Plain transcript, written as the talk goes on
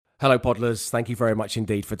Hello, Podlers. Thank you very much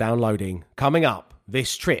indeed for downloading. Coming up,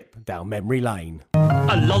 this trip down memory lane.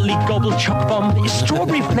 A lolly gobble choc bomb is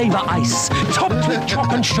strawberry flavour ice, topped with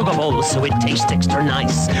choc and sugar balls so it tastes extra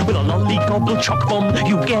nice. With a lolly gobble choc bomb,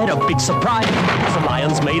 you get a big surprise. It's a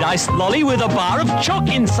lion's made iced lolly with a bar of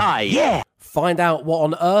choc inside. Yeah! Find out what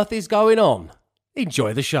on earth is going on.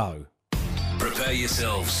 Enjoy the show. Prepare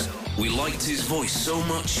yourselves. We liked his voice so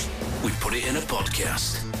much, we put it in a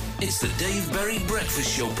podcast. It's the Dave Berry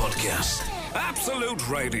Breakfast Show podcast. Absolute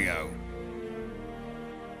Radio.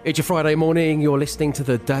 It's your Friday morning. You're listening to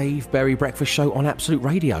the Dave Berry Breakfast Show on Absolute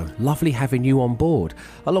Radio. Lovely having you on board.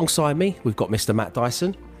 Alongside me, we've got Mr. Matt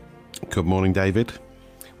Dyson. Good morning, David.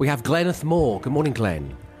 We have Glenneth Moore. Good morning,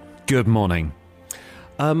 Glenn. Good morning.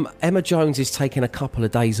 Emma Jones is taking a couple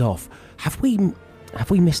of days off. Have we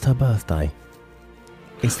missed her birthday?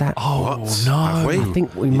 Is that? What? No! Have we? I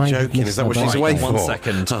think we You're may have joking. missed Is that her what she's birthday. away for? 1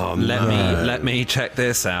 second. Oh, Let me check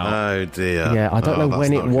this out. Oh dear. Yeah, I don't know that's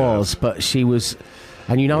when it not was, but she was,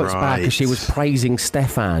 and you know it's bad because she Right. was praising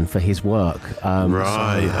Stefan for his work.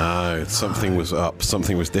 Right. Something was up.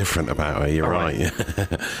 Something was different about her. You're right.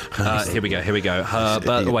 Here we go.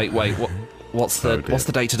 Wait. What's Oh,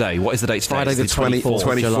 the date today? What is the date today? Friday the It's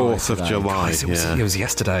 24th of July. Christ, Yeah. it was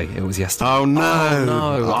yesterday. It was yesterday. Oh no.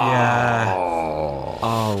 No! Yeah.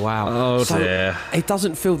 Oh wow! Oh, So dear. It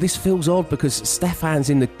doesn't feel. This feels odd because Stefan's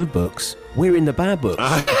in the good books. We're in the bad books.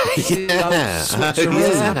 Yeah. Switch Oh, around.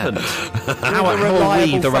 yeah. happened? How are we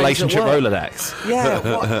reliable the friends relationship at work. Rolodex? Yeah,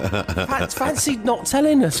 what? Fancy not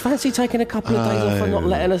telling us. Fancy taking a couple of days off and not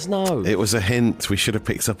letting us know. It was a hint. We should have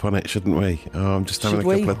picked up on it, shouldn't we? Oh, I'm just having Should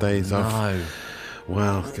a couple we? of days off. No.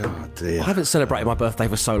 Well, God dear. I haven't celebrated my birthday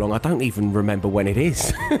for so long, I don't even remember when it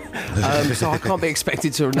is. So I can't be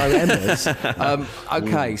expected to know Emma's.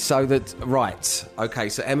 Okay,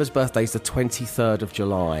 so Emma's birthday is the 23rd of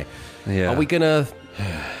July. Yeah. Are we going to...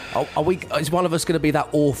 is one of us going to be that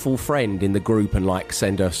awful friend in the group and like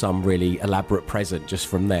send her some really elaborate present just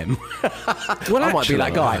from them? Well, I might be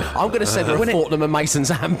that guy. I'm going to send her a Fortnum and Mason's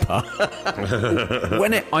hamper.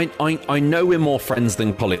 I know we're more friends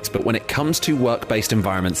than colleagues, but when it comes to work-based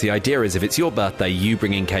environments, the idea is if it's your birthday, you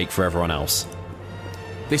bring in cake for everyone else.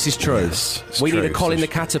 This is true. Yes, it's We need true. a Colin So- the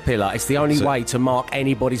Caterpillar. It's the only way to mark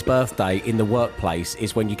anybody's birthday in the workplace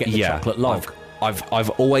is when you get the chocolate log. I've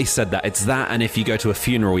always said that. It's that, and if you go to a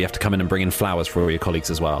funeral, you have to come in and bring in flowers for all your colleagues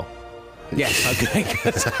as well. Yes, okay.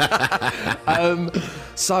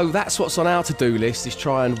 So that's what's on our to-do list, is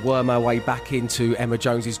try and worm our way back into Emma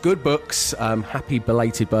Jones's good books. Happy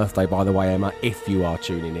belated birthday, by the way, Emma, if you are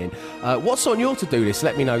tuning in. What's on your to-do list?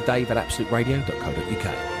 Let me know, Dave at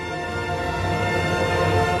absoluteradio.co.uk.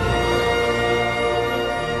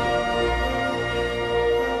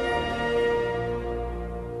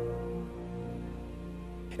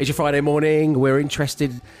 It's your Friday morning. We're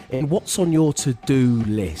interested in what's on your to-do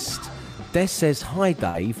list. Des says, hi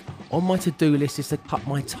Dave, on my to-do list is to cut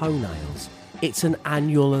my toenails. It's an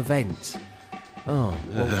annual event. Oh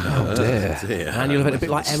dear. Annual event, a bit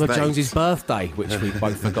like Emma Jones's birthday, which we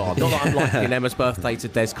both forgot. Not that I'm likening Emma's birthday to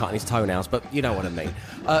Des cutting his toenails, but you know what I mean.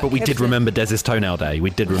 But we did remember Des's toenail day. We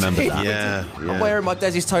did remember that. Yeah. I'm wearing my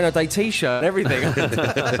Desi's Toenail Day t-shirt and everything.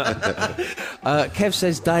 Kev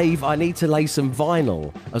says, Dave, I need to lay some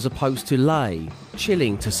vinyl as opposed to lay.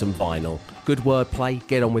 Chilling to some vinyl. Good wordplay.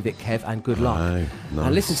 Get on with it, Kev, and good luck. Oh, nice.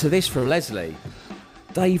 And listen to this from Leslie.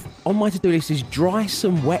 Dave, on my to-do list is dry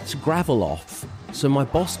some wet gravel off so my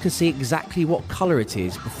boss can see exactly what colour it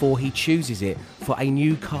is before he chooses it for a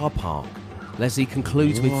new car park. Leslie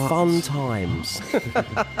concludes with fun times.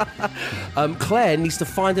 Claire needs to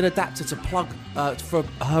find an adapter to plug for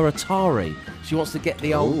her Atari. She wants to get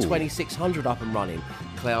the old 2600 up and running.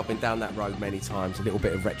 Claire, I've been down that road many times. A little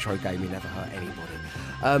bit of retro gaming never hurt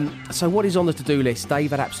anybody. So what is on the to-do list?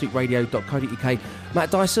 Dave at absoluteradio.co.uk.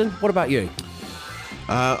 Matt Dyson, what about you?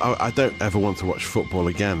 I don't ever want to watch football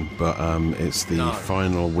again, but it's the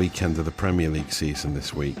final weekend of the Premier League season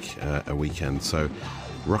this week, a weekend. So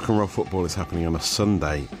rock and roll football is happening on a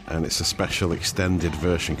Sunday, and it's a special extended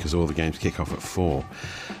version because all the games kick off at 4.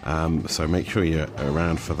 So make sure you're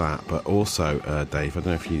around for that. But also, Dave, I don't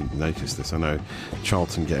know if you noticed this. I know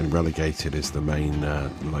Charlton getting relegated is the main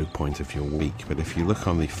low point of your week. But if you look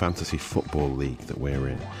on the Fantasy Football League that we're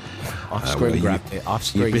in, I've screen grabbed it. I've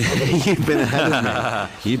screen you've been ahead of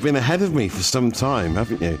me. You've been ahead of me for some time,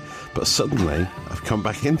 haven't you? But suddenly, I've come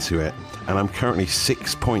back into it, and I'm currently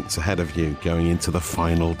 6 points ahead of you going into the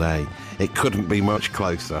final day. It couldn't be much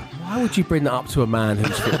closer. Why would you bring that up to a man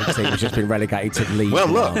whose football team has just been relegated to League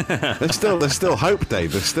Well, One? look, there's still hope,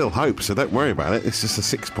 Dave. There's still hope, so don't worry about it. It's just a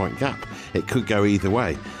 6 point gap. It could go either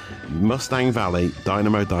way. Mustang Valley,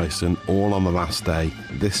 Dynamo Dyson, all on the last day,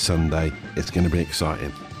 this Sunday. It's going to be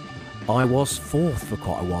exciting. I was 4th for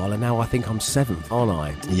quite a while, and now I think I'm 7th, aren't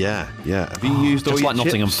I? Yeah. Have you used all Just your like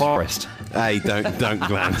Nottingham chips? Forest. Hey, don't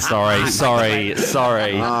Glenn. Sorry.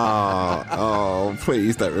 Oh,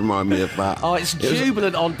 please don't remind me of that. Oh, it's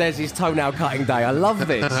jubilant on Desi's toenail cutting day. I love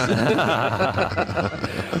this.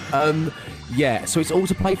 Yeah, so it's all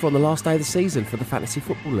to play for on the last day of the season for the Fantasy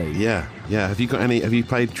Football League. Yeah. Have you got any? Have you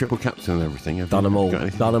played triple captain and everything? Done them all, man.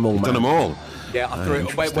 Done them all. Yeah, I threw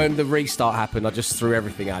it, when the restart happened, I just threw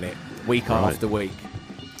everything at it, week after week.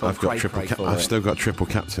 I've still got triple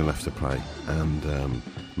captain left to play, and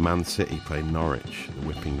Man City play Norwich, the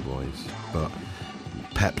whipping boys. But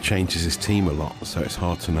Pep changes his team a lot, so it's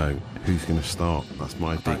hard to know who's going to start. That's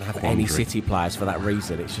my big don't have quandary. any City players for that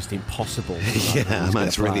reason. It's just impossible.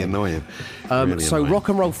 That's really annoying. So rock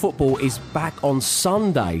and roll football is back on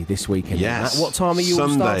Sunday this weekend. Yes. What time are you all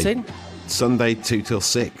starting? Sunday 2 till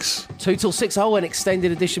 6. 2 till 6. Oh, an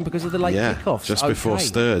extended edition because of the late kickoffs. Just before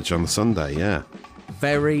Sturge on the Sunday. Yeah.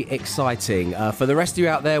 Very exciting. For the rest of you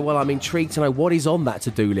out there, well, I'm intrigued to know what is on that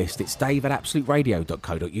to-do list. It's Dave at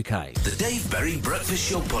absoluteradio.co.uk. The Dave Berry Breakfast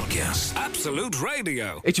Show Podcast. Absolute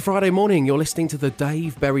Radio. It's your Friday morning. You're listening to the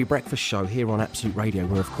Dave Berry Breakfast Show here on Absolute Radio,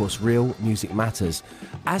 where, of course, real music matters.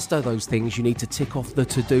 As do those things you need to tick off the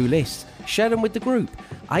to-do list. Share them with the group.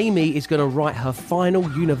 Amy is going to write her final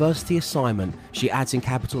university assignment. She adds in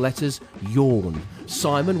capital letters, yawn.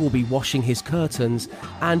 Simon will be washing his curtains,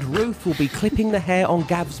 and Ruth will be clipping the hair on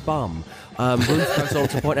Gav's bum. Ruth goes on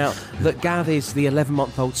to point out that Gav is the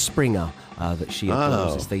 11-month-old Springer that she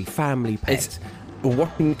adores as the family pet.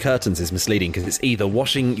 Washing curtains is misleading because it's either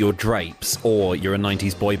washing your drapes or you're a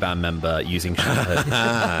 90s boy band member using shampoo.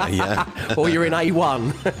 Yeah. Or you're in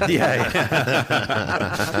A1. Yeah.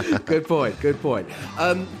 Good point.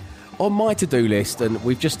 On my to-do list, and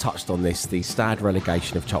we've just touched on this, the sad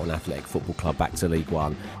relegation of Charlton Athletic Football Club back to League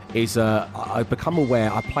One, is I've become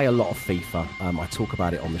aware, I play a lot of FIFA. I talk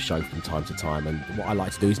about it on the show from time to time, and what I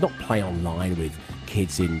like to do is not play online with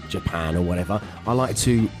kids in Japan or whatever. I like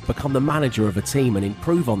to become the manager of a team and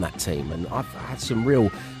improve on that team, and I've had some real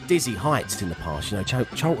dizzy heights in the past. You know,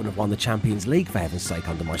 Charlton have won the Champions League, for heaven's sake,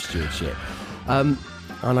 under my stewardship.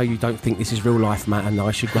 I know you don't think this is real life, Matt, and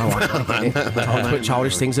I should grow up. I get it. Can't put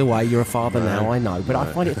childish things away. You're a father now, I know, but I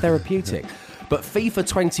find it therapeutic. But FIFA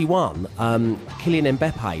 21, Kylian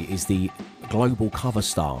Mbappe is the global cover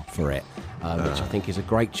star for it, which I think is a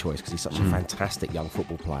great choice because he's such a fantastic young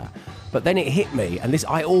football player. But then it hit me, and this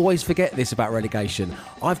I always forget this about relegation.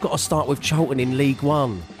 I've got to start with Charlton in League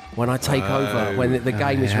One when I take over, when the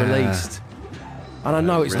game is released. And I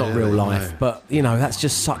know it's not real life, but, you know, that's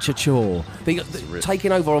just such a chore.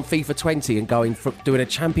 Taking over on FIFA 20 and going from doing a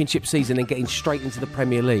championship season and getting straight into the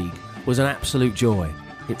Premier League was an absolute joy.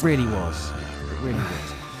 It really was.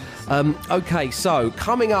 OK, so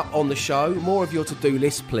coming up on the show, more of your to-do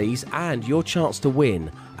list, please, and your chance to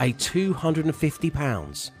win a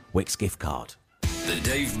 £250 Wix gift card. The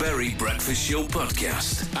Dave Berry Breakfast Show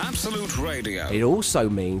Podcast. Absolute Radio. It also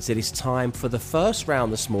means that it's time for the first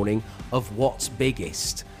round this morning of What's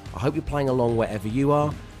Biggest. I hope you're playing along wherever you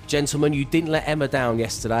are. Gentlemen, you didn't let Emma down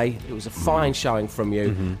yesterday. It was a fine showing from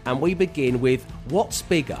you. And we begin with What's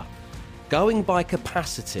Bigger? Going by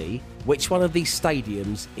capacity, which one of these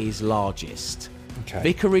stadiums is largest? Okay.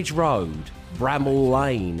 Vicarage Road, Bramall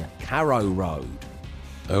Lane, Carrow Road.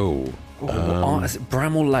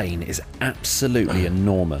 Bramall Lane is absolutely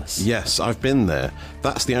enormous. Yes, I've been there.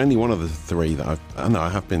 That's the only one of the three that I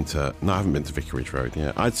haven't been to Vicarage Road.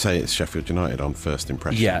 Yeah, I'd say it's Sheffield United on first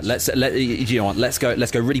impressions. Yeah, let's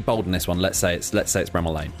go really bold in this one. Let's say it's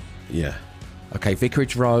Bramall Lane. Yeah. Okay,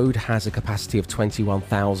 Vicarage Road has a capacity of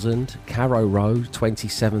 21,000, Carrow Road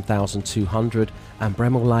 27,200, and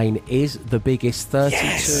Bramall Lane is the biggest,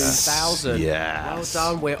 32,000. Yes.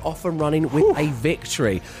 Well done, we're off and running with a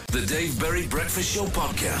victory. The Dave Berry Breakfast Show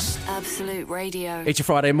Podcast. Absolute Radio. It's your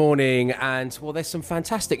Friday morning, and, well, there's some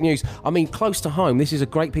fantastic news. I mean, close to home, this is a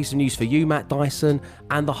great piece of news for you, Matt Dyson,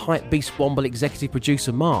 and the Hype Beast Womble executive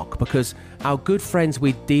producer, Mark, because our good friends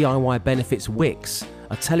with DIY Benefits Wix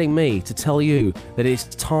are telling me to tell you that it's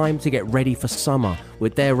time to get ready for summer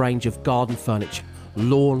with their range of garden furniture,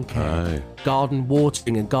 lawn care, garden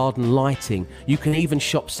watering and garden lighting. You can even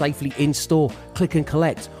shop safely in-store, click and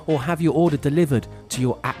collect, or have your order delivered to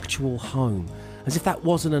your actual home. As if that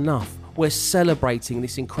wasn't enough, we're celebrating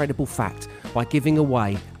this incredible fact by giving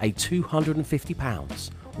away a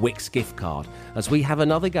 £250 Wix gift card, as we have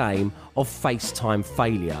another game of FaceTime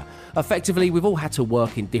failure. Effectively, we've all had to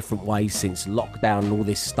work in different ways since lockdown and all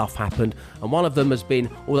this stuff happened, and one of them has been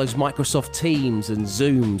all those Microsoft Teams and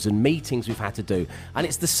Zooms and meetings we've had to do. And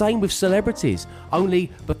it's the same with celebrities,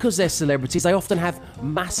 only because they're celebrities, they often have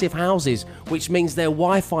massive houses, which means their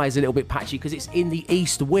Wi-Fi is a little bit patchy because it's in the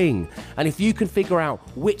East Wing. And if you can figure out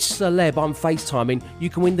which celeb I'm FaceTiming, you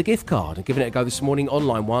can win the gift card. And giving it a go this morning,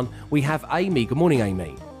 online one, we have Amy. Good morning,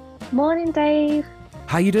 Amy. Morning, Dave.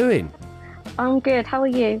 How you doing? I'm good. How are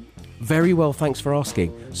you? Very well, thanks for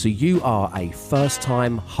asking. So you are a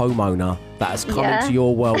first-time homeowner that has come into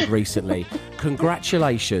your world recently.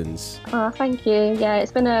 Congratulations. Oh, thank you. Yeah,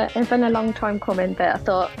 it's been a long time coming, but I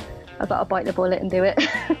thought I've got to bite the bullet and do it.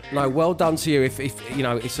 No, well done to you. If you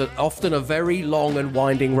know, it's often a very long and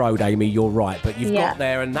winding road, Amy, you're right. But you've got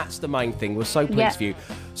there, and that's the main thing. We're so pleased for you.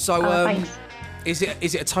 So, thanks. Is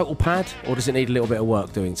it a total pad, or does it need a little bit of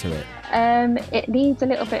work doing to it? It needs a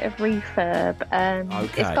little bit of refurb.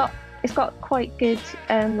 Okay. It's got quite good,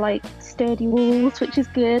 like sturdy walls, which is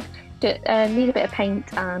good. Need a bit of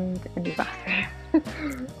paint and a new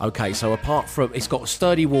bathroom. Okay, so apart from it's got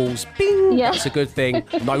sturdy walls, bing, that's a good thing.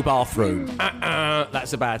 No bathroom,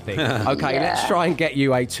 that's a bad thing. Okay, let's try and get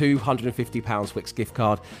you a £250 Wix gift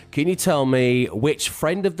card. Can you tell me which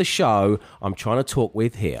friend of the show I'm trying to talk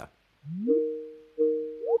with here?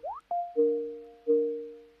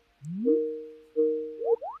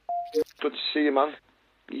 Good to see you, man.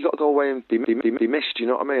 You got to go away and be missed, you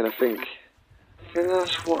know what I mean? I think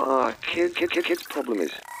that's what our kid's problem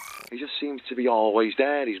is. He just seems to be always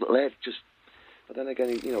there. He's late, but then again,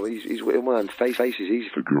 he's one of them faces easy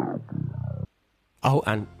for good. Oh,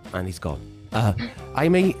 and he's gone.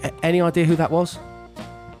 Amy, any idea who that was?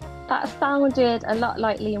 That sounded a lot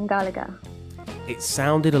like Liam Gallagher. It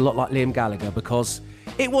sounded a lot like Liam Gallagher because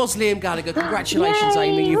it was Liam Gallagher. Congratulations,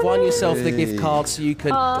 Amy. You've won yourself the gift card so you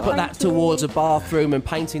can put that towards a bathroom and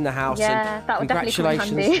painting the house. Yeah, and that would congratulations.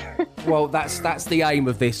 definitely come handy. Well, that's the aim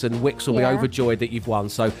of this, and Wix will be overjoyed that you've won.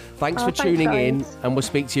 So thanks for tuning in, and we'll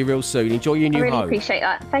speak to you real soon. Enjoy your new home. I really appreciate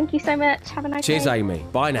that. Thank you so much. Have a nice day. Cheers, Amy.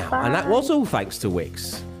 Bye now. Bye. And that was all thanks to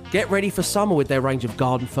Wix. Get ready for summer with their range of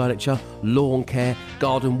garden furniture, lawn care,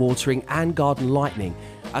 garden watering, and garden lighting.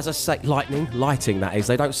 As I say, lighting that is.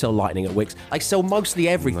 They don't sell lighting at Wix. They sell mostly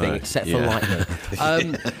everything except for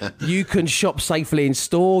lighting. You can shop safely in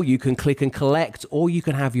store, you can click and collect, or you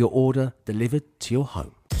can have your order delivered to your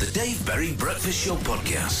home. The Dave Berry Breakfast Show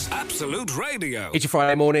Podcast. Absolute Radio. It's your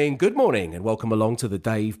Friday morning. Good morning and welcome along to the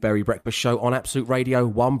Dave Berry Breakfast Show on Absolute Radio.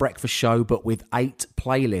 One breakfast show, but with 8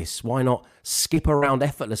 playlists. Why not skip around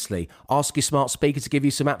effortlessly? Ask your smart speaker to give you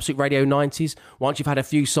some Absolute Radio 90s. Once you've had a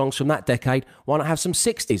few songs from that decade, why not have some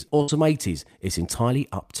 60s or some 80s? It's entirely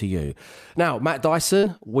up to you. Now, Matt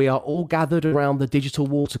Dyson, we are all gathered around the digital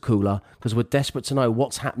water cooler because we're desperate to know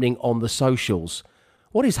what's happening on the socials.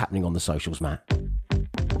 What is happening on the socials, Matt?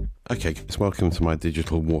 Okay, guys, welcome to my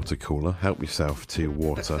digital water cooler. Help yourself to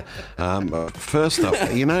water. First up,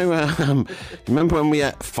 remember when we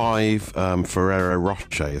ate 5 Ferrero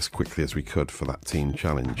Rocher as quickly as we could for that teen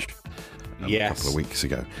challenge? A couple of weeks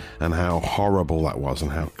ago, and how horrible that was, and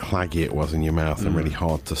how claggy it was in your mouth and really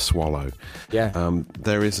hard to swallow.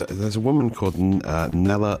 There's a woman called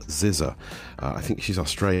Nella Zizza. I think she's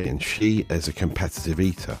Australian. She is a competitive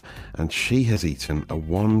eater, and she has eaten a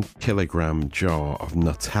 1 kilogram jar of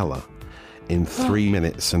Nutella in 3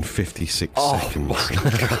 minutes and 56 seconds.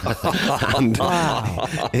 And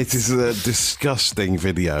it is a disgusting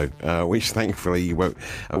video, which thankfully you won't.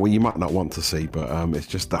 You might not want to see, but it's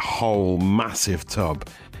just a whole massive tub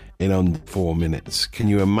in under 4 minutes. Can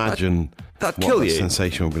you imagine? That'd what kill the you.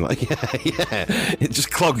 sensation would be like? Yeah. It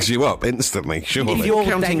just clogs you up instantly. Surely. If you're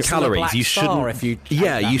counting calories, you shouldn't.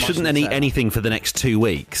 You shouldn't eat anything for the next 2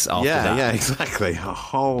 weeks after that. Yeah, exactly. A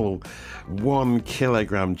whole 1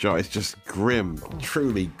 kilogram jar. It's just grim,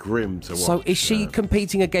 truly grim to watch. So is she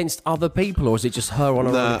competing against other people, or is it just her on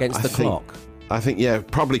her own against the clock? I think,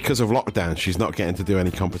 probably because of lockdown, she's not getting to do any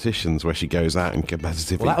competitions where she goes out and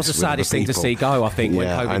competitively. Well, that was the saddest thing to see go, I think, when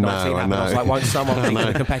COVID-19 happened. I was like, won't someone think of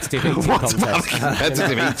a competitive eating contest?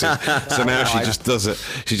 Competitive eating. So now she just does it.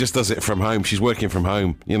 She just does it from home. She's working from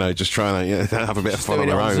home, just trying to have a bit of fun on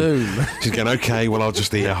her own. Zoom. She's going, okay, well, I'll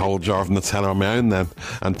just eat a whole jar of Nutella on my own then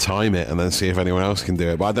and time it and then see if anyone else can do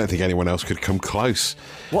it. But I don't think anyone else could come close.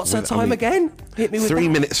 What's her time again? Hit me with 3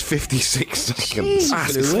 minutes 56 seconds.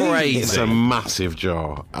 That's crazy. It's a massive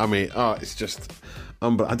jar. I mean, it's just.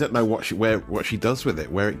 I don't know what she does with it,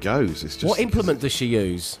 where it goes. It's just. What implement does she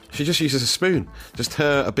use? She just uses a spoon. Just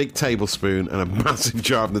a big tablespoon and a massive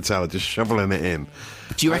jar of Nutella, just shoveling it in.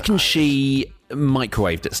 Do you reckon she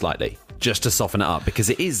microwaved it slightly? just to soften it up? Because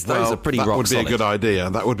those are pretty rock solid. That would be a good idea.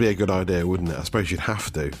 That would be a good idea, wouldn't it? I suppose you'd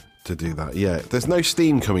have to do that. Yeah, there's no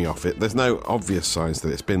steam coming off it. There's no obvious signs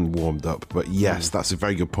that it's been warmed up. But yes, that's a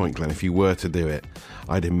very good point, Glenn. If you were to do it,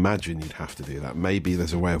 I'd imagine you'd have to do that. Maybe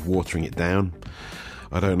there's a way of watering it down.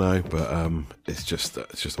 I don't know, but it's just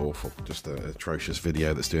awful. Just an atrocious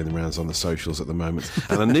video that's doing the rounds on the socials at the moment,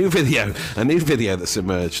 and a new video that's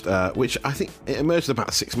emerged, which I think it emerged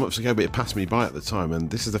about 6 months ago, but it passed me by at the time, and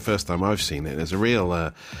this is the first time I've seen it. There's a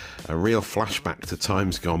real flashback to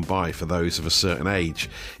times gone by for those of a certain age.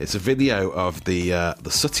 It's a video of the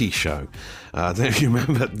Sooty show. I don't know if you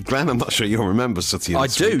remember, Glenn. I'm not sure you'll remember Sooty. I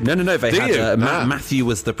do. No. They had Matthew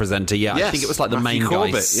was the presenter. Yeah, yes, I think it was like the main guy.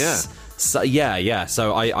 Yeah. So, yeah.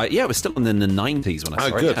 So it was still in the 90s when I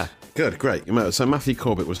saw it. Good. Yeah. Good, great. So Matthew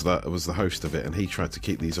Corbett was the host of it, and he tried to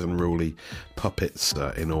keep these unruly puppets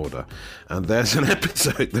in order. And there's an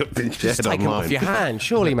episode that's been shared Just take online. them off your hand,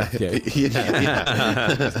 surely, Matthew.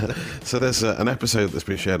 yeah. So there's an episode that's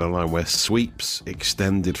been shared online where Sweep's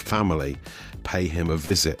extended family pay him a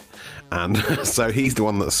visit. And so he's the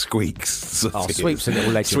one that squeaks. Sweep's a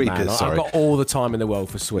little legend, man. I've got all the time in the world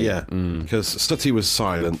for Sweep. Yeah, because Stutty was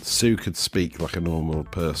silent. Sue could speak like a normal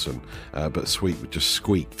person, but Sweep just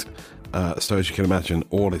squeaked. So as you can imagine,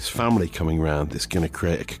 all his family coming round is going to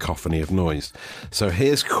create a cacophony of noise. So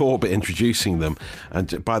here's Corbett introducing them,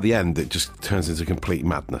 and by the end, it just turns into complete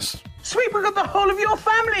madness. Sweep, we've got the whole of your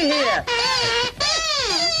family here!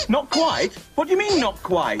 Not quite? What do you mean, not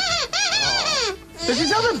quite? Oh. There's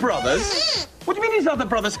his other brothers? What do you mean his other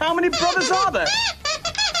brothers? How many brothers are there?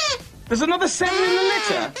 There's another 7 in the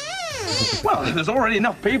litter? Well, there's already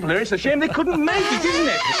enough people here. It's a shame they couldn't make it, isn't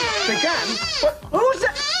it? They can. But who's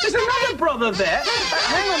that? There's another brother there.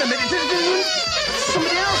 Hang on a minute. There's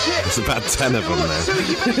somebody else here. There's about 10 of them there. So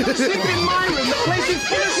you better sleep in my room. The place is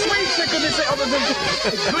full of sweets. For goodness sake, other than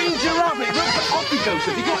green giraffe. Off he goes.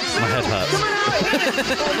 If you got my head hurts. Come on out.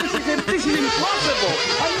 This is impossible.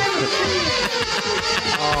 I've never seen it.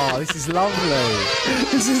 Oh, this is lovely.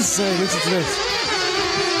 This is insane. Listen to this.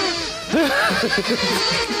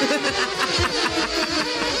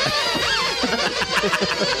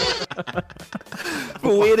 The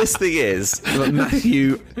weirdest thing is that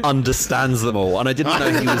Matthew understands them all, and I didn't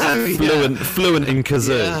know he was fluent in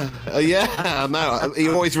kazoo. Yeah, no, he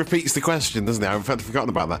always repeats the question, doesn't he? I've forgotten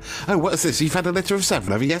about that. Oh, what is this? You've had a litter of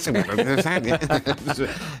 7, have you? Yes, he was such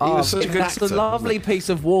a good That's actor. a lovely piece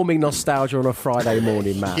of warming nostalgia on a Friday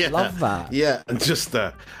morning, Matt. Yeah, love that. Yeah, and just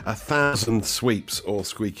 1,000 sweeps all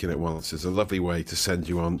squeaking at once is a lovely way to send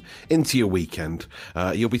you on into your weekend.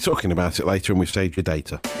 You'll be talking about it later, and we've saved your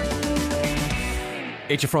data.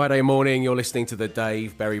 It's your Friday morning. You're listening to the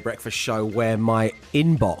Dave Berry Breakfast Show, where my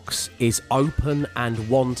inbox is open and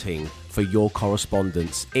wanting for your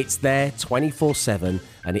correspondence. It's there 24/7,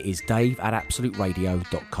 and it is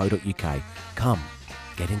dave@absoluteradio.co.uk. Come,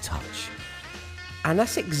 get in touch. And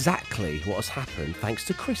that's exactly what has happened, thanks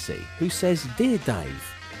to Chrissy, who says, "Dear Dave,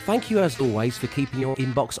 thank you as always for keeping your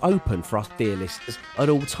inbox open for us dear listeners at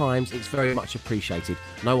all times. It's very much appreciated."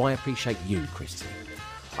 No, I appreciate you, Chrissy.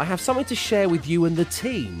 "I have something to share with you and the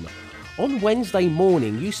team. On Wednesday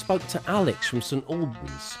morning, you spoke to Alex from St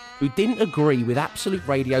Albans, who didn't agree with Absolute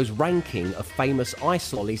Radio's ranking of famous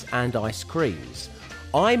ice lollies and ice creams.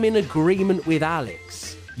 I'm in agreement with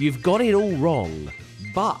Alex. You've got it all wrong,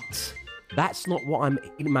 but that's not what I'm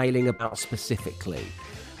emailing about specifically.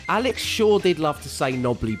 Alex sure did love to say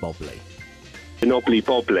Knobbly Bobbly. Knobbly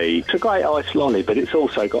Bobbly. It's a great ice lolly, but it's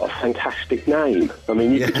also got a fantastic name. I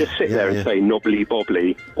mean, you could just sit there and say Knobbly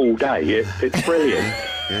Bobbly all day. It's brilliant.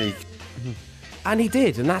 And he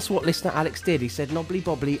did, and that's what listener Alex did. He said Knobbly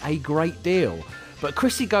Bobbly, a great deal. But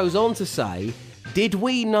Chrissy goes on to say, did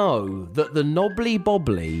we know that the Knobbly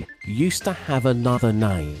Bobbly used to have another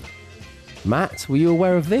name? Matt, were you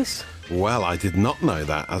aware of this? Well, I did not know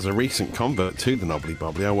that. As a recent convert to the Knobbly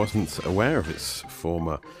Bobbly, I wasn't aware of its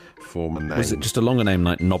former name. Was it just a longer name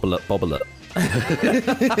like Nobbelet Bobbelet?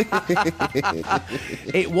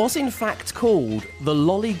 It was in fact called the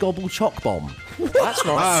Lolly Gobble Choc Bomb. That's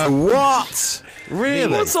right. Oh, what?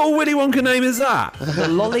 Really? What sort of Willy Wonka name is that? The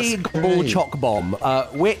Lolly Gobble Choc Bomb,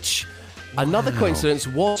 which, another coincidence,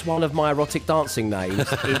 was one of my erotic dancing names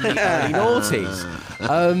in the early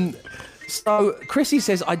noughties. So, Chrissy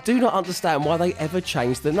says, I do not understand why they ever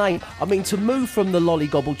changed the name. I mean, to move from the Lolly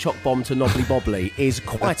Gobble Choc Bomb to Knobbly Bobbly is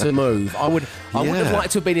quite a move. I would have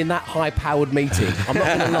liked to have been in that high-powered meeting. I'm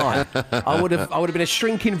not going to lie. I would have been a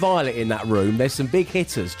shrinking violet in that room. There's some big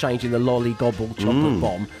hitters changing the Lolly Gobble Chocolate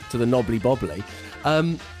Bomb to the Knobbly Bobbly.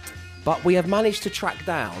 But we have managed to track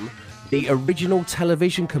down the original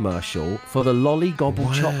television commercial for the Lolly Gobble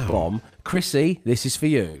Choc Bomb. Chrissy, this is for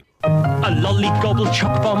you. A lolly gobble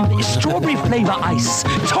choc bomb is strawberry flavour ice,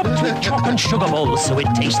 topped with choc and sugar balls, so it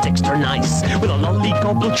tastes extra nice. With a lolly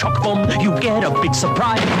gobble choc bomb, you get a big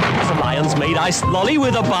surprise. It's a lion's made iced lolly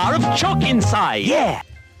with a bar of choc inside. Yeah.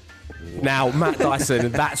 Now, Matt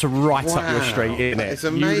Dyson, that's right up your street, isn't it? It's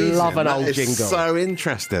amazing. You love an old It's jingle. so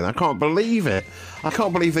interesting. I can't believe it. I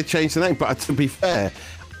can't believe they changed the name. But to be fair,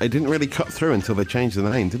 it didn't really cut through until they changed the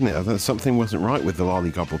name, didn't it? I think something wasn't right with the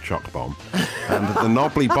Lolly Gobble Choc Bomb. And the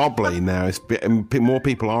Nobbly Bobbly now, more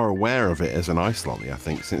people are aware of it as an ice lolly, I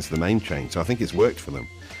think, since the name change. So I think it's worked for them.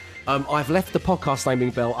 I've left the podcast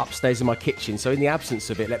naming bell upstairs in my kitchen, so in the absence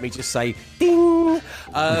of it, let me just say, ding!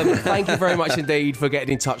 Thank you very much indeed for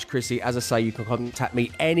getting in touch, Chrissy. As I say, you can contact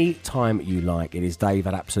me any time you like. It is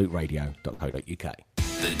dave@absoluteradio.co.uk.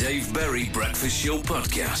 The Dave Berry Breakfast Show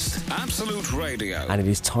Podcast. Absolute Radio. And it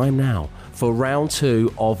is time now for round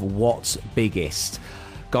 2 of What's Biggest.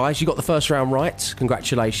 Guys, you got the first round right.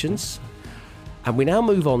 Congratulations. And we now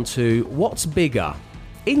move on to what's bigger.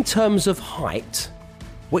 In terms of height,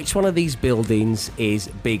 which one of these buildings is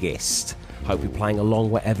biggest? Hope you're playing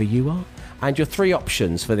along wherever you are. And your 3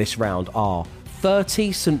 options for this round are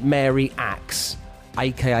 30 St Mary Axe,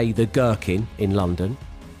 a.k.a. the Gherkin in London,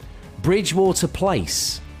 Bridgewater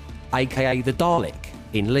Place, a.k.a. the Dalek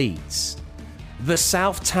in Leeds, the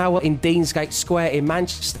South Tower in Deansgate Square in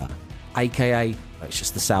Manchester, a.k.a. it's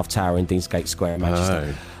just the South Tower in Deansgate Square in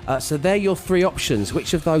Manchester. So they're your 3 options.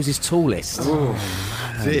 Which of those is tallest?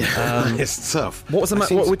 It's tough. What was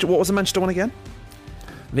the Manchester one again?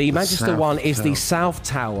 The Manchester South one is Tower. the South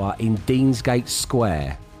Tower in Deansgate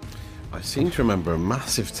Square. I seem to remember a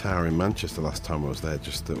massive tower in Manchester last time I was there,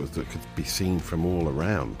 just that could be seen from all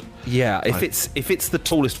around. Yeah, if it's the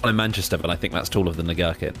tallest one in Manchester, then I think that's taller than the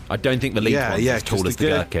Gherkin. I don't think the Leeds one's as tall as the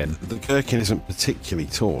Gherkin. The Gherkin isn't particularly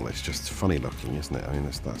tall. It's just funny looking, isn't it? I mean,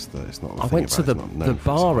 it's not the I thing went to about it. the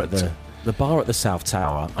bar at the bar at the South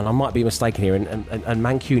Tower, and I might be mistaken here. And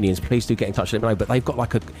Mancunians, please do get in touch and let me know. But they've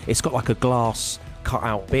got it's got like a glass cut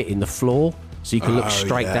out bit in the floor, so you can look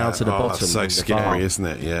straight down to the bottom. That's so scary, isn't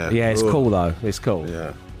it? Yeah. Yeah, it's cool though. It's cool.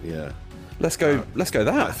 Yeah. Let's go that.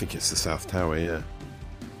 I think it's the South Tower. Yeah.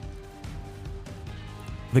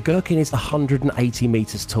 The Gherkin is 180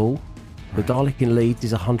 metres tall. The Dalek in Leeds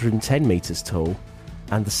is 110 metres tall.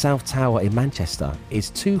 And the South Tower in Manchester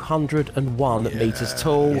is 201 metres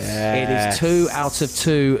tall. It is 2 out of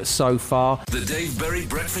 2 so far. The Dave Berry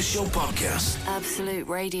Breakfast Show Podcast. Absolute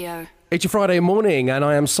Radio. It's your Friday morning, and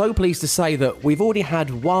I am so pleased to say that we've already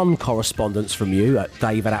had one correspondence from you at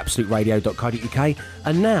dave@absoluteradio.co.uk,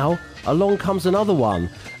 and now along comes another one.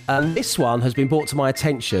 And this one has been brought to my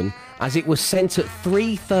attention as it was sent at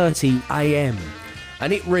 3:30 a.m.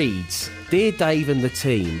 And it reads, "Dear Dave and the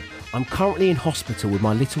team, I'm currently in hospital with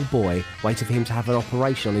my little boy, waiting for him to have an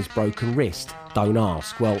operation on his broken wrist. Don't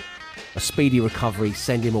ask. Well, a speedy recovery.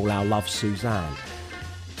 Send him all our love, Suzanne."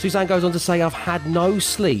 Suzanne goes on to say, "I've had no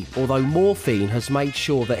sleep, although morphine has made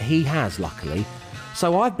sure that he has, luckily.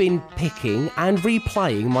 So I've been picking and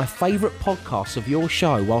replaying my favourite podcasts of your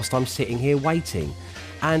show whilst I'm sitting here waiting."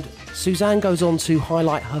 And Suzanne goes on to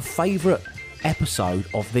highlight her favourite episode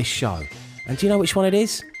of this show. And do you know which one it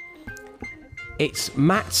is? It's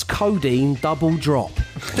Matt's Codeine Double Drop.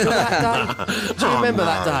 Do you remember that day? Do you remember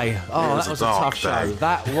that day? Oh, that was a tough show.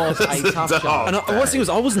 That was a tough show. And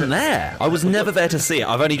I wasn't there. I was never there to see it.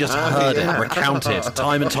 I've only just heard it recounted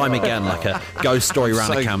time and time again, like a ghost story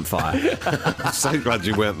around a campfire. I'm so glad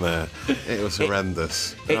you weren't there. It was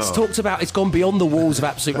horrendous. It's talked about, it's gone beyond the walls of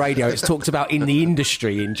Absolute Radio. It's talked about in the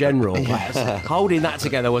industry in general. Holding that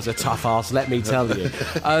together was a tough ask, let me tell you.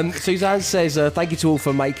 Suzanne says, thank you to all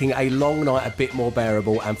for making a long night a bit more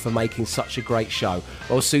bearable and for making such a great show.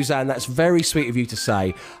 Well, Suzanne, that's very sweet of you to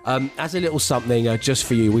say. As a little something just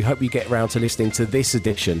for you, we hope you get around to listening to this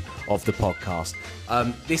edition of the podcast.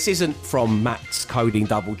 This isn't from Matt's Coding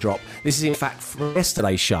Double Drop. This is in fact from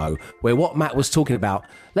yesterday's show, where what Matt was talking about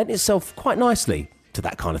lent itself quite nicely to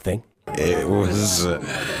that kind of thing. It was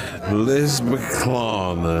Liz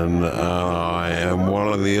McClarnon, and I am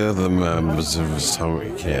one of the other members of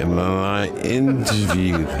Atomic Kit, and I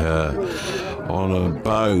interviewed her on a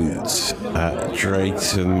boat at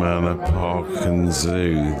Drayton Manor Park and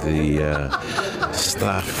Zoo, the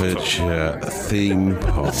Staffordshire theme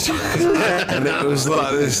park. And it was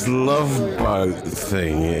like this love boat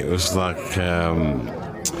thing. It was like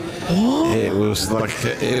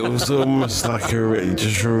it was almost like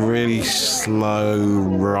just a really slow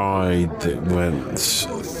ride that went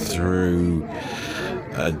through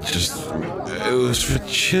It was for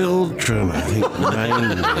children, I think,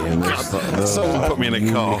 mainly. And someone put me in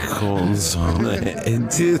a car. Unicorns on it. It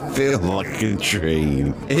did feel like a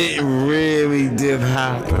dream. It really did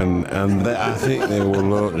happen, and I think they were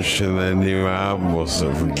launching their new album or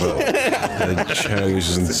something, but they'd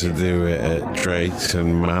chosen to do it at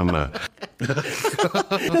Drayton Manor.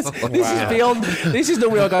 This is beyond. This is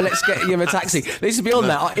normally I go, let's get you in a taxi. This is beyond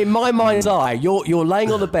that. In my mind's eye, you're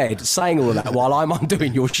laying on the bed saying all of that while I'm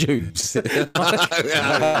undoing your shoes. Yeah,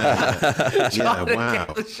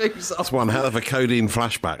 wow. That's one hell of a codeine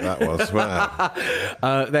flashback, that was. Wow.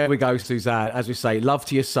 There we go, Suzanne. As we say, love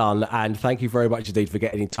to your son, and thank you very much indeed for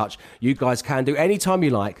getting in touch. You guys can do anytime you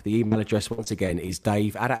like. The email address, once again, is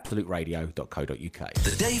dave@absoluteradio.co.uk.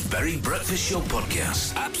 The Dave Berry Breakfast Show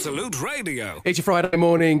Podcast. Absolute Radio. It's your Friday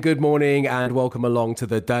morning. Good morning, and welcome along to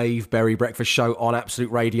the Dave Berry Breakfast Show on Absolute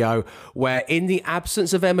Radio, where in the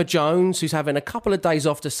absence of Emma Jones, who's having a couple of days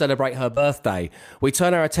off to celebrate her birthday, we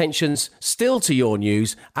turn our attentions still to your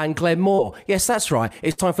news and Glenn Moore. Yes, that's right.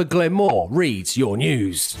 It's time for Glenn Moore reads your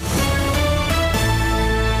news.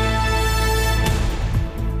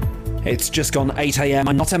 It's just gone 8 a.m.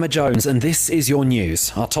 I'm not Emma Jones, and this is your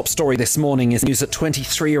news. Our top story this morning is news that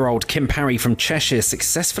 23-year-old Kim Parry from Cheshire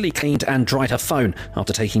successfully cleaned and dried her phone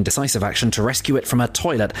after taking decisive action to rescue it from her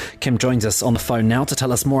toilet. Kim joins us on the phone now to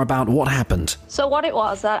tell us more about what happened. So what it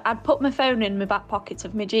was, I'd put my phone in my back pocket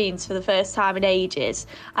of my jeans for the first time in ages,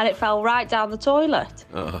 and it fell right down the toilet.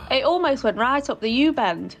 It almost went right up the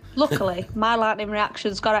U-bend. Luckily, my lightning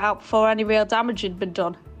reactions got it out before any real damage had been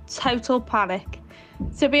done. Total panic.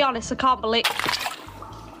 To be honest, I can't believe...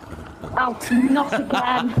 Oh, not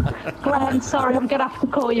again. Glenn, sorry, I'm going to have to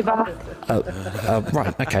call you back.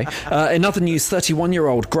 Right, okay. In other news,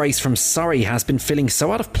 31-year-old Grace from Surrey has been feeling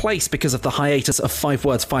so out of place because of the hiatus of 5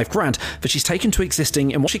 Words, 5 Grand that she's taken to existing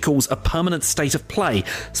in what she calls a permanent state of play.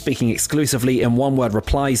 Speaking exclusively in one-word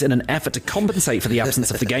replies in an effort to compensate for the absence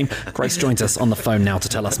of the game, Grace joins us on the phone now to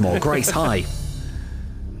tell us more. Grace, hi.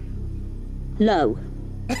 Low.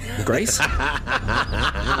 Grace?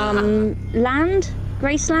 Land?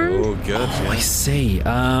 Graceland? Oh, good. Oh, I see.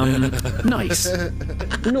 Nice.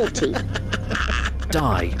 Naughty.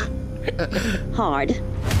 Die. Hard.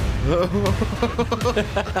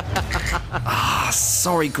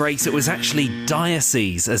 Sorry, Grace, it was actually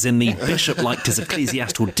diocese, as in the bishop liked his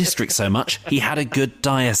ecclesiastical district so much, he had a good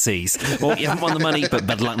diocese. Well, you haven't won the money, but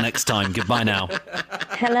better luck next time. Goodbye now.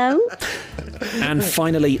 Hello? And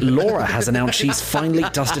finally, Laura has announced she's finally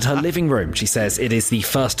dusted her living room. She says it is the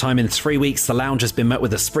first time in 3 weeks the lounge has been met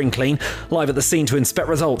with a spring clean. Live at the scene to inspect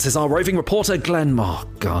results is our roving reporter, Glenn Moore.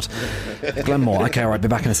 God. Glenn Moore. Okay, all right, be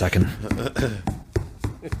back in a second.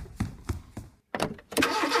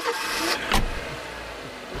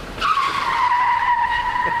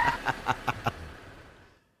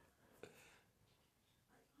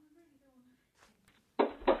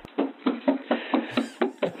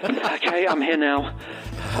 Okay, I'm here now.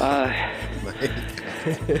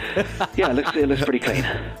 Yeah, looks pretty clean.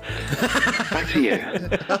 Back to you.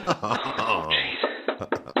 Oh, jeez.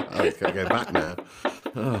 I've got to go back now.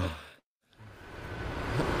 Oh.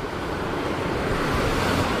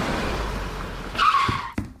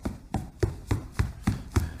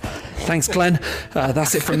 Thanks, Glenn.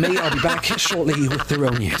 That's it from me. I'll be back shortly with the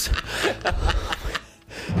real news.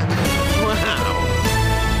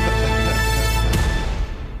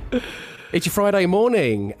 It's your Friday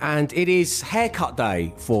morning, and it is haircut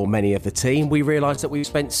day for many of the team. We realise that we've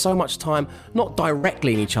spent so much time not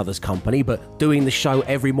directly in each other's company, but doing the show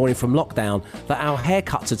every morning from lockdown, that our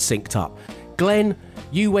haircuts had synced up. Glenn,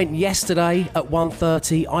 you went yesterday at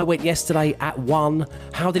 1:30. I went yesterday at 1.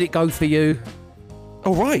 How did it go for you?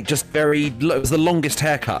 All right, it was the longest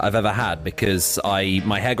haircut I've ever had because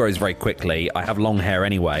my hair grows very quickly. I have long hair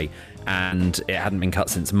anyway, and it hadn't been cut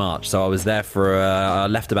since March, so I was there I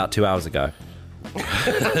left about 2 hours ago.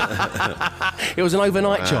 It was an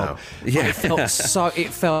overnight job. Yeah, it felt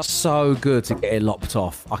so good to get it lopped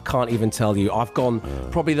off. I can't even tell you. I've gone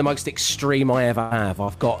probably the most extreme I ever have.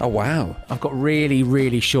 I've got really,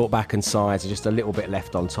 really short back and sides, and just a little bit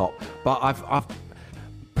left on top. But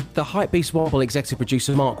the Hypebeast Wobble executive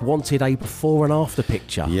producer Mark wanted a before and after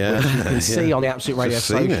picture, which you can see on the Absolute Radio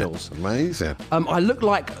socials. Amazing. I look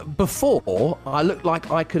like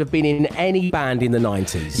I could have been in any band in the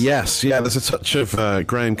 90s. Yes, yeah, there's a touch of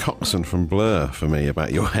Graham Coxon from Blur for me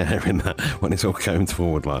about your hair in that when it's all combed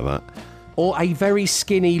forward like that. Or a very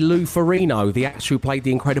skinny Lou Ferrigno, the actor who played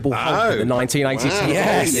the Incredible Hulk in the 1980s. Wow.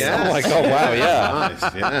 Yes. Yes. Oh my God! Wow. Yeah.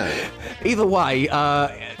 Nice, yeah. Either way,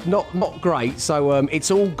 not great. So it's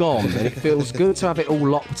all gone, and it feels good to have it all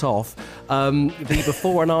locked off. The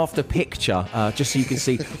before and after picture, just so you can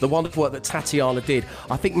see the wonderful work that Tatiana did.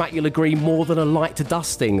 I think, Matt, you'll agree, more than a light to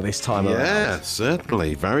dusting this time around. Yeah,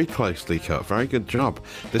 certainly. Very closely cut. Very good job.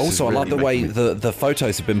 This Also, is I love really the way making me- the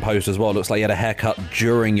photos have been posed as well. It looks like you had a haircut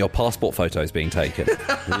during your passport photos being taken.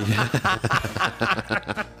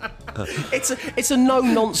 It's a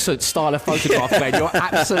no-nonsense style of photograph, Ben. You're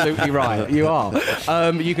absolutely right. You are.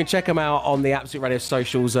 You can check them out on the Absolute Radio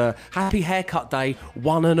socials. Happy Haircut Day,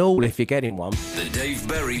 one and all, if you're getting one. The Dave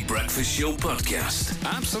Berry Breakfast Show podcast.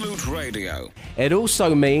 Absolute Radio. It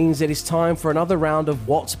also means it is time for another round of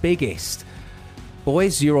What's Biggest.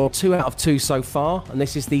 Boys, you're all 2 out of 2 so far, and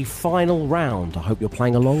this is the final round. I hope you're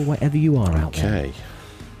playing along wherever you are out there. Okay.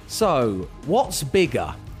 So, what's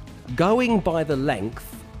bigger? Going by the length,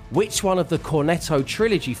 which one of the Cornetto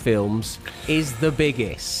trilogy films is the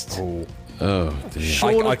biggest? Oh, dear.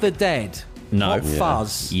 Shaun of the Dead, No. Hot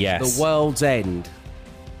Fuzz, Yes. The World's End.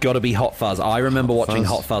 Got to be Hot Fuzz. I remember watching Fuzz.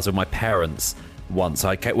 Hot Fuzz with my parents once.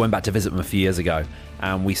 I went back to visit them a few years ago,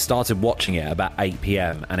 and we started watching it about 8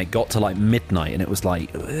 p.m. and it got to like midnight, and it was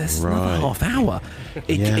like, this is another half hour.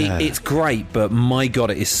 It's great, but my God,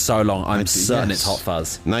 it is so long. I'm certain it's Hot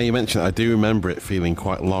Fuzz. Now you mention it, I do remember it feeling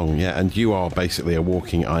quite long, yeah, and you are basically a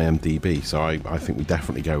walking IMDb, so I think we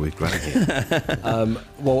definitely go with Glenn here.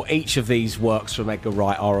 Well, each of these works from Edgar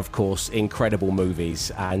Wright are, of course, incredible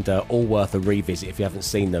movies and all worth a revisit if you haven't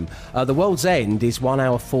seen them. The World's End is 1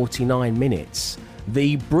 hour 49 minutes.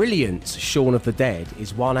 The brilliant Shaun of the Dead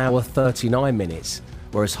is 1 hour 39 minutes,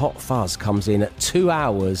 whereas Hot Fuzz comes in at 2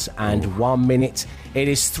 hours and 1 minute. It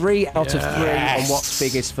is 3 out of 3 on What's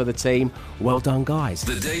Biggest for the team. Well done, guys.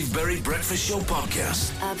 The Dave Berry Breakfast Show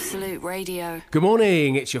podcast. Absolute Radio. Good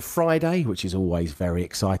morning. It's your Friday, which is always very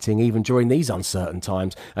exciting, even during these uncertain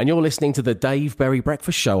times. And you're listening to the Dave Berry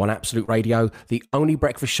Breakfast Show on Absolute Radio, the only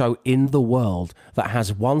breakfast show in the world that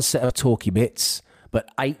has one set of talkie bits, but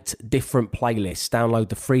 8 different playlists. Download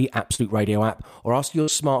the free Absolute Radio app or ask your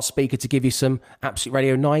smart speaker to give you some Absolute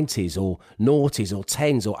Radio 90s or noughties or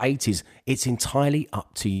 10s or 80s. It's entirely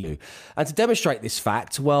up to you. And to demonstrate this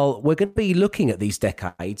fact, well, we're going to be looking at these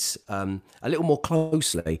decades a little more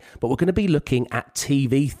closely, but we're going to be looking at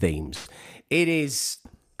TV themes. It is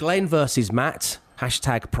Glenn versus Matt.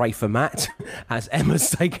 Hashtag pray for Matt, as Emma's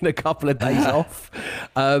taken a couple of days off.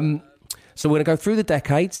 So we're going to go through the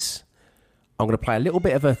decades. I'm going to play a little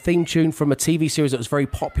bit of a theme tune from a TV series that was very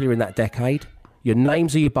popular in that decade. Your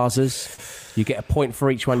names are your buzzers. You get a point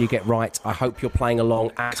for each one you get right. I hope you're playing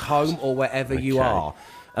along at home or wherever you are.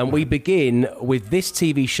 And we begin with this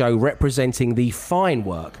TV show representing the fine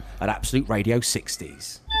work at Absolute Radio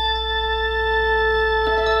 60s.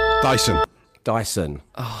 Dyson.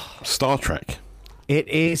 Star Trek. It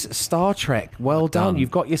is Star Trek. Well done.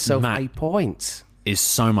 You've got yourself Matt a point. is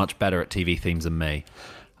so much better at TV themes than me.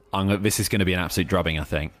 This is going to be an absolute drubbing, I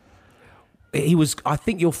think. He was. I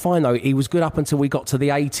think you'll find though he was good up until we got to the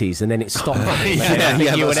 80s, and then it stopped. I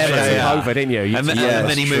think you and Emma took over, didn't you? And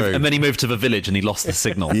then he moved to the village, and he lost the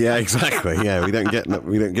signal. Yeah, exactly. Yeah, we don't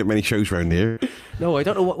get many shows around here. No, I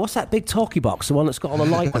don't know what's that big talkie box, the one that's got on a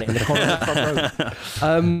light on it in the corner of the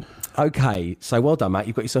front room. Okay, so well done, Matt.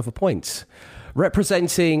 You've got yourself a point.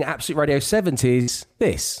 Representing Absolute Radio 70s,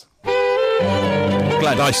 this.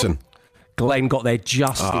 Glenn Dyson. Glenn got there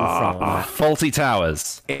just in front. Matt. Fawlty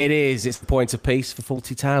Towers. It is. It's the point apiece for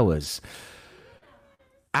Fawlty Towers.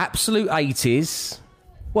 Absolute 80s.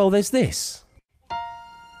 Well, there's this.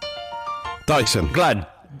 Dyson. Glenn.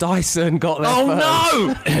 Dyson got there Oh,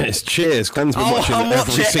 first. no! It's Cheers. Glenn's been watching I watch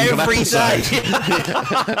every it single every episode. day.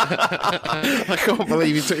 I can't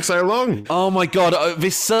believe you took so long. Oh, my God.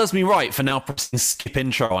 This serves me right for now pressing skip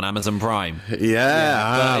intro on Amazon Prime.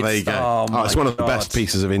 Yeah, there you go. oh It's one of the my best God.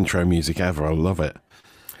 pieces of intro music ever. I love it.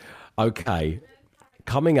 Okay.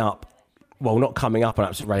 Coming up. Well, not coming up on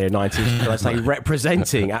Absolute Radio 90s, but I say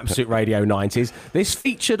representing Absolute Radio 90s. This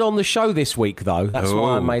featured on the show this week, though. That's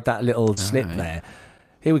why I made that little snip there.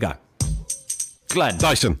 Here we go. Glenn.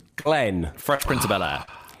 Dyson. Glenn. Fresh Prince of Bel-Air.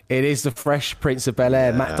 It is the Fresh Prince of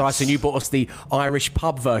Bel-Air. Matt Dyson, you brought us the Irish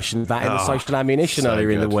pub version of that in the Social Ammunition so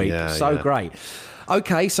earlier in the good. week. Yeah. Great.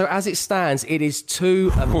 Okay, so as it stands, it is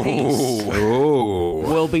 2 apiece.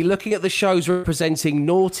 We'll be looking at the shows representing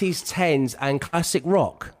noughties, 10s, and classic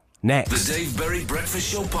rock. Next. The Dave Berry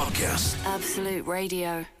Breakfast Show podcast. Absolute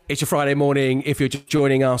Radio. It's your Friday morning. If you're just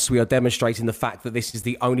joining us, we are demonstrating the fact that this is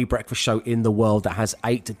the only breakfast show in the world that has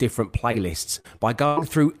 8 different playlists by going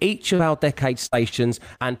through each of our decade stations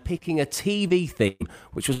and picking a TV theme,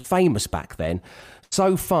 which was famous back then.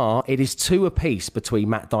 So far, it is 2 apiece between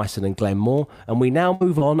Matt Dyson and Glenn Moore, and we now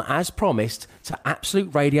move on, as promised, to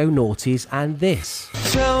Absolute Radio Naughties and this.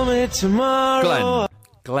 Tell me tomorrow.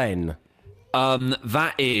 Glenn.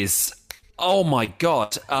 That is... Oh, my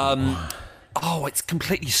God. Oh, it's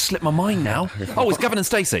completely slipped my mind now. Oh, it's Gavin and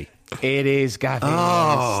Stacey. It is Gavin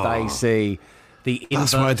and Stacey.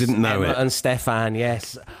 That's why I didn't know Emma it. and Stefan,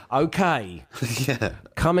 yes. Okay. Yeah.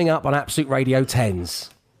 Coming up on Absolute Radio 10s.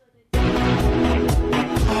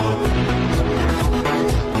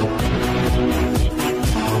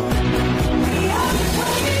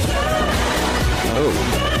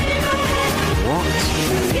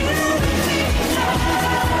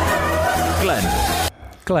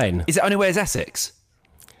 Glenn. Is it Only Way is Essex?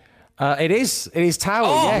 It is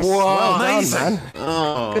Towie, yes. Whoa, well amazing. done, man.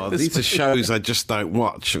 Oh, these are shows I just don't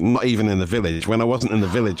watch, not even in the village. When I wasn't in the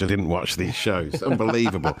village, I didn't watch these shows.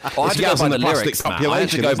 Unbelievable. I had to go by the lyrics, Matt. I had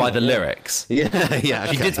to go by the isn't it? lyrics.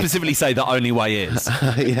 Yeah. She did specifically say the only way is.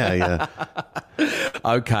 Yeah.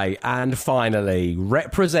 Okay, and finally,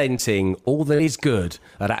 representing all that is good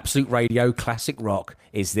at Absolute Radio Classic Rock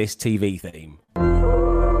is this TV theme.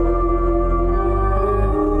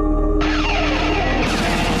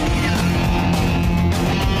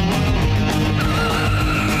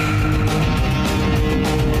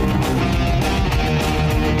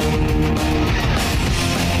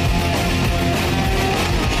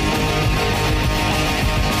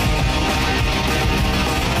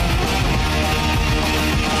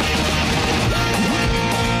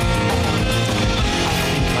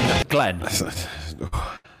 Glenn. Glenn?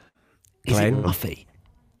 Is it Buffy?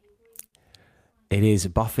 It is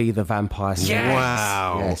Buffy the Vampire Slayer.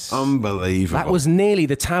 Wow. Yes. Unbelievable. That was nearly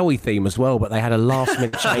the Towie theme as well, but they had a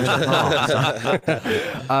last-minute change of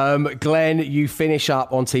heart. Glenn, you finish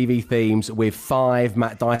up on TV themes with 5.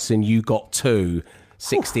 Matt Dyson, you got 2.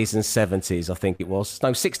 60s and 70s, I think it was. No,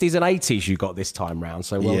 60s and 80s you got this time round,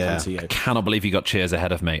 so welcome to you. I cannot believe you got Cheers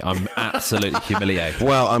ahead of me. I'm absolutely humiliated.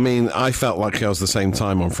 Well, I mean, I felt like I was the same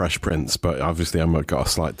time on Fresh Prince, but obviously I've got a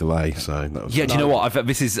slight delay, so that was... Yeah, do you know what?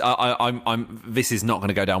 This is not going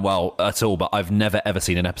to go down well at all, but I've never, ever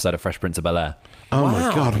seen an episode of Fresh Prince of Bel-Air. Oh,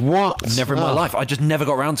 my God, what? Never in my life. I just never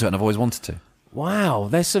got around to it, and I've always wanted to. Wow,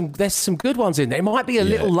 there's some good ones in there. It might be a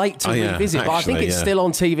little late to revisit, but I think it's still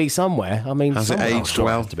on TV somewhere. I mean, has it aged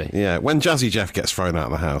well? To be. Yeah, when Jazzy Jeff gets thrown out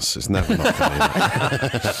of the house, it's never not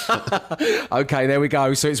funny. Okay, there we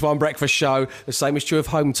go. So it's one breakfast show. The same is true of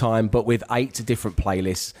Home Time, but with 8 different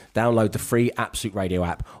playlists. Download the free Absolute Radio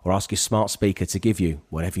app or ask your smart speaker to give you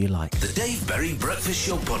whatever you like. The Dave Berry Breakfast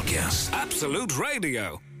Show Podcast. Absolute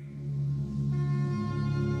Radio.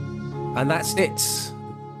 And that's it.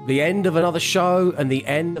 The end of another show and the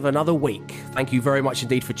end of another week. Thank you very much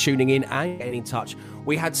indeed for tuning in and getting in touch.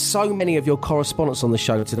 We had so many of your correspondence on the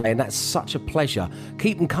show today, and that's such a pleasure.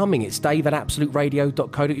 Keep them coming. It's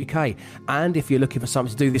dave@absoluteradio.co.uk. And if you're looking for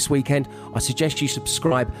something to do this weekend, I suggest you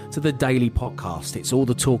subscribe to the daily podcast. It's all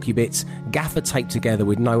the talky bits, gaffer taped together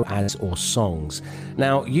with no ads or songs.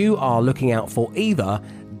 Now, you are looking out for either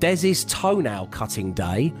Dez's toenail cutting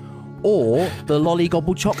day or the Lolly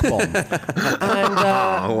Gobble Choc Bomb. And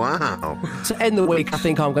wow. To end the week, I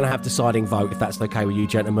think I'm going to have deciding vote, if that's okay with you,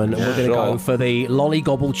 gentlemen. And we're going to go for the Lolly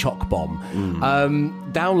Gobble Choc Bomb.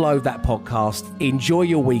 Download that podcast. Enjoy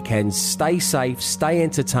your weekends. Stay safe, stay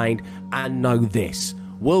entertained, and know this.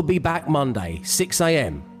 We'll be back Monday, 6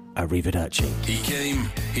 a.m. Arrivederci. He came,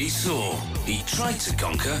 he saw, he tried to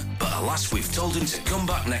conquer, but alas, we've told him to come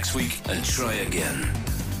back next week and try again.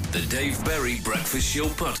 The Dave Berry Breakfast Show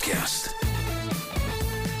Podcast.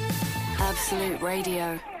 Absolute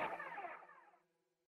Radio.